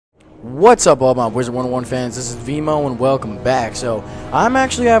What's up, all my Wizard 101 fans? This is vmo, and welcome back. So, I'm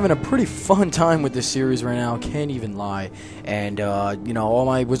actually having a pretty fun time with this series right now, can't even lie. And, you know, all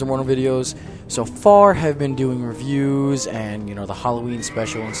my Wizard 101 videos so far have been doing reviews and, you know, the Halloween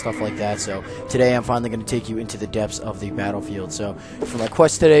special and stuff like that. So, today I'm finally going to take you into the depths of the battlefield. So, for my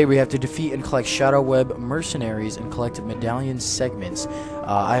quest today, we have to defeat and collect Shadow Web mercenaries and collect medallion segments.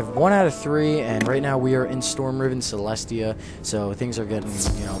 I have 1 out of 3, and right now we are in Storm-Riven Celestia, so things are getting,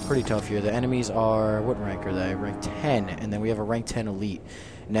 you know, pretty tough here. The enemies are, what rank are they? Rank 10, and then we have a rank 10 elite.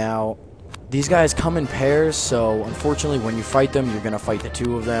 Now, these guys come in pairs, so unfortunately when you fight them, you're going to fight the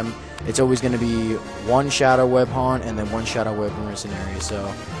 2 of them. It's always going to be 1 Shadow Web Haunt and then 1 Shadow Web Mercenary,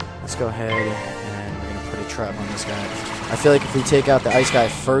 so let's go ahead and we're going to put a trap on this guy. I feel like if we take out the ice guy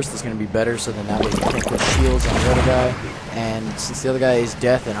first, it's going to be better, so then that way we can't put shields on the other guy. And since the other guy is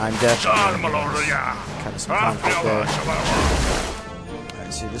death and I'm death, kind of some conflict there.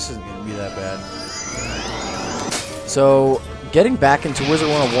 Alright, see, this isn't going to be that bad. So, getting back into Wizard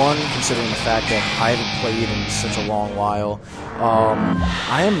 101, considering the fact that I haven't played in such a long while,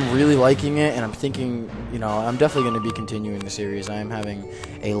 I am really liking it, and I'm thinking, you know, I'm definitely going to be continuing the series. I am having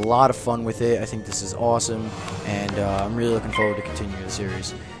a lot of fun with it. I think this is awesome, and I'm really looking forward to continuing the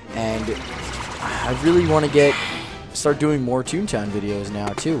series. And I really want to start doing more Toontown videos now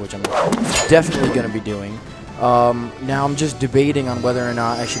too, which I'm definitely going to be doing. Now I'm just debating on whether or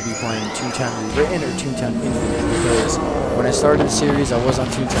not I should be playing Toontown Rewritten or Toontown Infinite, because when I started the series I was on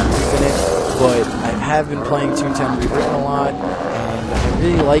Toontown Infinite, but I have been playing Toontown Rewritten a lot, and I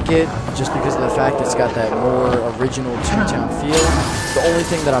really like it just because of the fact it's got that more original Toontown feel. The only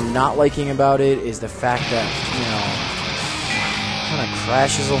thing that I'm not liking about it is the fact that, you know, it kind of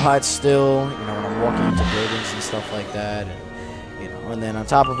crashes a lot still, you know, when I'm walking into buildings and stuff like that, and then on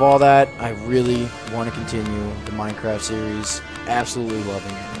top of all that, I really want to continue the Minecraft series. Absolutely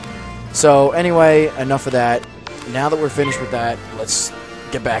loving it. So anyway, enough of that. Now that we're finished with that, let's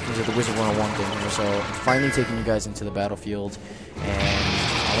get back into the Wizard 101 thing here. So I'm finally taking you guys into the battlefield, and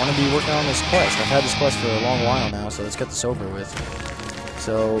I want to be working on this quest. I've had this quest for a long while now, so let's get this over with.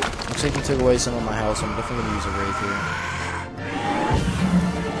 So looks like he took away some of my health, so I'm definitely going to use a Wraith here.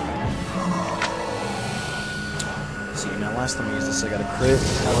 Now, last time I used this, I got a crit.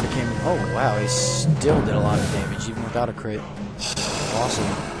 That would have came. Oh wow, he still did a lot of damage even without a crit. Awesome.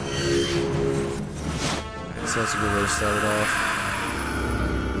 So that's a good way to start it off.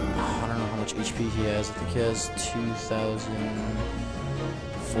 I don't know how much HP he has. I think he has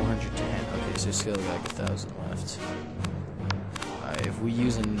 2,410. Okay, so he's still got 1,000 left. Alright, if we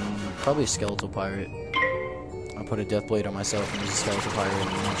use probably a Skeletal Pirate, I'll put a Deathblade on myself and use a Skeletal Pirate, and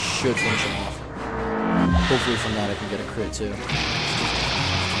that should finish him off. Hopefully from that I can get a crit too.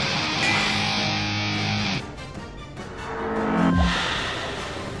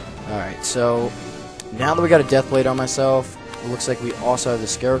 Alright, so now that we got a Deathblade on myself, it looks like we also have the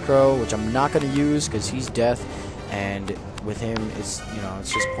Scarecrow, which I'm not going to use because he's death, and with him it's, you know,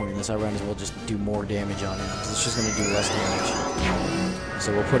 it's just pointless. I might as well just do more damage on him because it's just going to do less damage.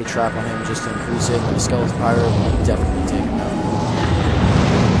 So we'll put a trap on him just to increase it, and the Skeleton Pirate will definitely take him out.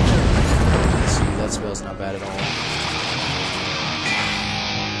 That spell's not bad at all.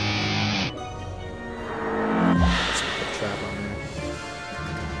 Let's put a trap on there.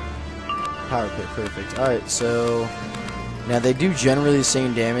 Power Pit, perfect. Alright, so now they do generally the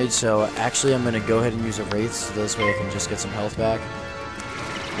same damage, so actually I'm going to go ahead and use a Wraith, so this way I can just get some health back.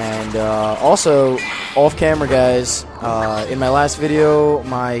 And also, off camera guys, in my last video,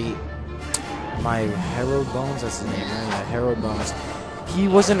 my Harrowed Bones, that's his name, right? Yeah, Harrowed Bones. He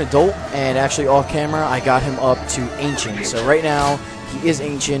was an adult, and actually off camera I got him up to Ancient. So right now he is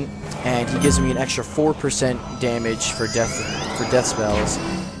Ancient, and he gives me an extra 4% damage for death spells,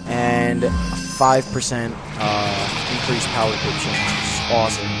 and 5% increased power pit chance, which is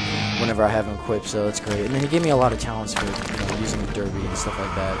awesome whenever I have him equipped. So that's great. And then he gave me a lot of talents for, you know, using the derby and stuff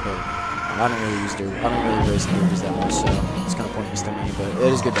like that. But I don't really use derby. I don't really race the derbies that much, so it's kind of pointless to me. But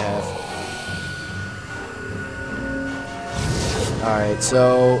it is good to have. Alright,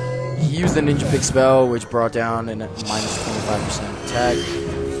 so he used the Ninja Pick spell, which brought down a minus 25% attack.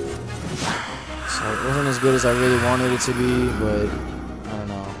 So it wasn't as good as I really wanted it to be, but I don't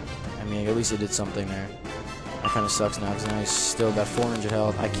know. I mean, at least it did something there. That kind of sucks now, because now he's still got 400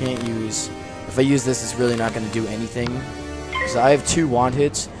 health. I can't use... If I use this, it's really not going to do anything. Because I have 2 wand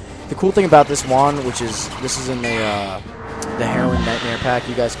hits. The cool thing about this wand, which is... This is in the Heroin Nightmare pack.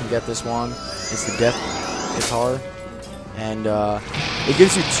 You guys can get this wand. It's the Death Guitar. And it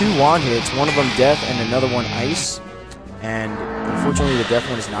gives you 2 wand hits, one of them death and another one ice. And unfortunately the death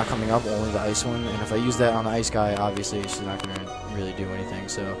one is not coming up, only the ice one. And if I use that on the ice guy, obviously it's not going to really do anything.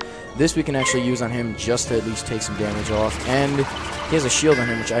 So this we can actually use on him just to at least take some damage off. And he has a shield on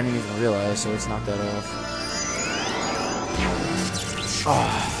him, which I didn't even realize, so let's knock that off.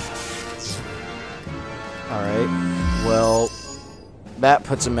 Alright, well, that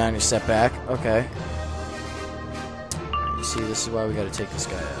puts him on a setback. Okay. You see, this is why we gotta take this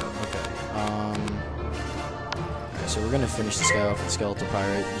guy out. Okay. Alright, so we're gonna finish this guy off with Skeletal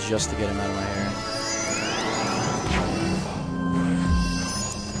Pirate just to get him out of my hair.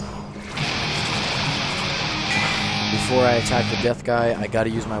 Before I attack the death guy, I gotta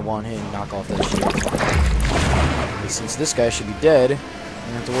use my one hit and knock off that shield. And since this guy should be dead, I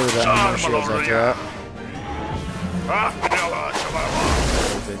don't have to worry about any more shields after that.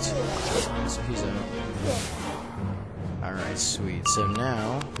 Perfect. So he's out. Alright, sweet. So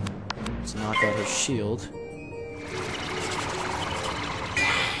now, let's knock out his shield.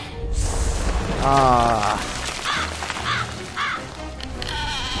 I'm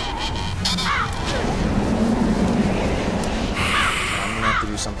gonna have to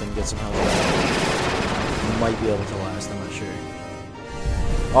do something to get some health back. Might be able to last, I'm not sure.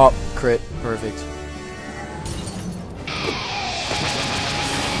 Oh, crit. Perfect.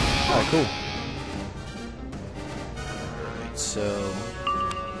 Alright, cool. Alright, so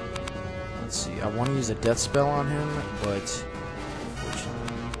let's see. I want to use a death spell on him, but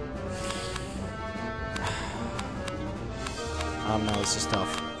unfortunately, no, this is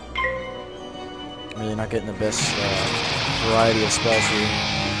tough. I'm really not getting the best variety of spells here.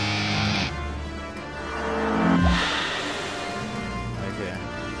 Okay.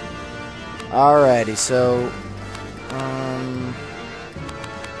 Alrighty, so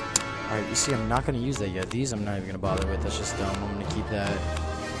alright, you see, I'm not going to use that yet. These I'm not even going to bother with. That's just dumb. I'm going to keep that.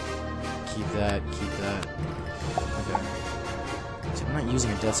 Keep that. Keep that. Okay. See, I'm not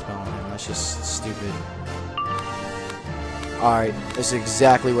using a death spell on him. That's just stupid. Alright, this is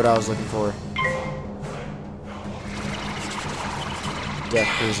exactly what I was looking for. Death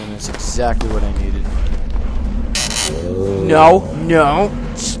prison is exactly what I needed. No, no.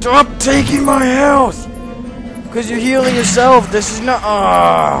 Stop taking my health! Because you're healing yourself. This is not...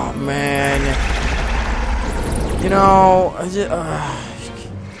 Oh, man. You know...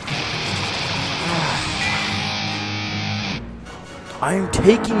 I'm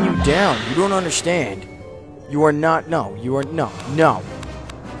taking you down. You don't understand. You are not... No. You are... No. No.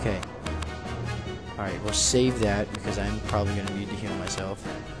 Okay. Alright, we'll save that because I'm probably going to need to heal myself.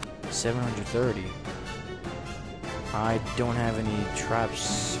 730. I don't have any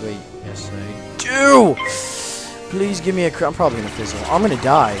traps. Wait. Yes, I do! Please give me a crit. I'm probably going to fizzle. I'm going to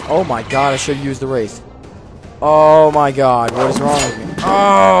die. Oh my god, I should have used the Wraith. Oh my god, what is wrong with me?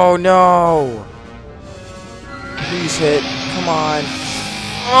 Oh no! Please hit. Come on.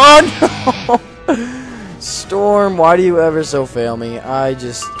 Oh no! Storm, why do you ever so fail me? I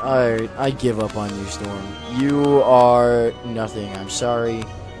give up on you, Storm. You are nothing. I'm sorry.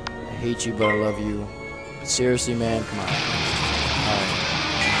 I hate you, but I love you. But seriously, man, come on. Alright.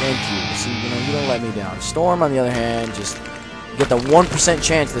 Thank you. See, you know, you don't let me down. Storm, on the other hand, just get the 1%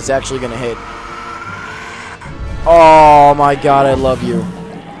 chance that's actually going to hit. Oh my god, I love you.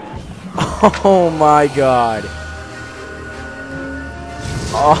 Oh my god.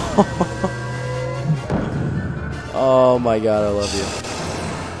 Oh. Oh my god, I love you.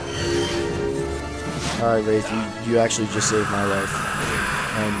 Alright, Wraith, you actually just saved my life.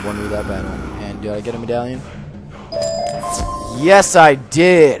 And won me that battle. And did I get a medallion? Yes, I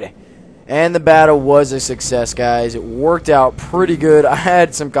did! And the battle was a success, guys. It worked out pretty good. I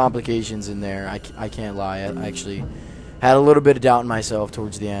had some complications in there. I can't lie. I actually had a little bit of doubt in myself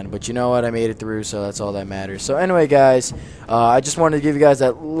towards the end. But you know what? I made it through, so that's all that matters. So anyway, guys, I just wanted to give you guys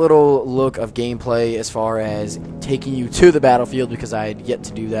that little look of gameplay as far as taking you to the battlefield because I had yet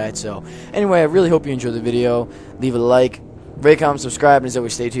to do that. So anyway, I really hope you enjoyed the video. Leave a like. Rate, comment, subscribe, and as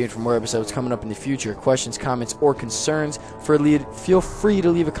always, stay tuned for more episodes coming up in the future. Questions, comments, or concerns, feel free to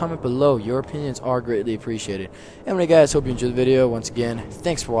leave a comment below. Your opinions are greatly appreciated. Anyway, guys, hope you enjoyed the video. Once again,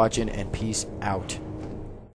 thanks for watching, and peace out.